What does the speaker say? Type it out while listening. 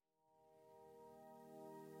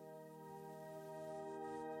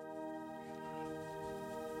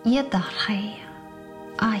Yedaraya,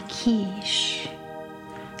 Akish,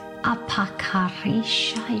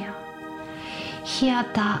 Apakarishaya,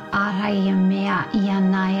 Hiata Arayamea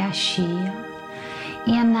Yanaya Shia,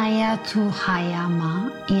 Yanaya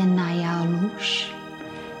Tuhayama, Yanaya Lush,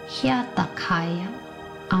 Hiatakaya,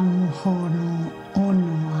 Amuhono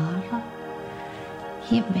Onuara,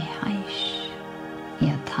 Yebehaish,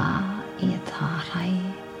 Yata, Yatarai.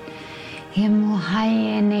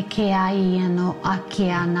 Hemuhai neke aiano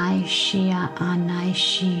ake anaishia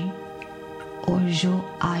anaishi ojo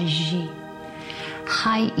aji.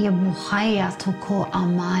 Hai yemuhai atoko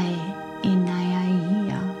amai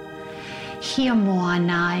inaya. Hiemo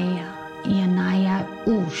anaya yanaya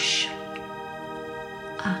ush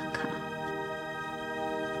aka.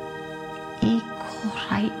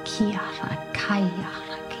 Ikorai kiara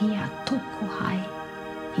kayara kia toko hai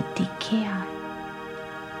itikea.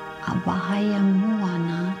 Abahaya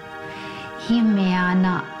muana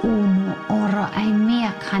himeana unu ora ai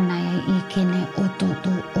mea kanaya ikene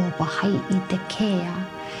ototo o bahai itekea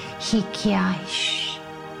hikiaish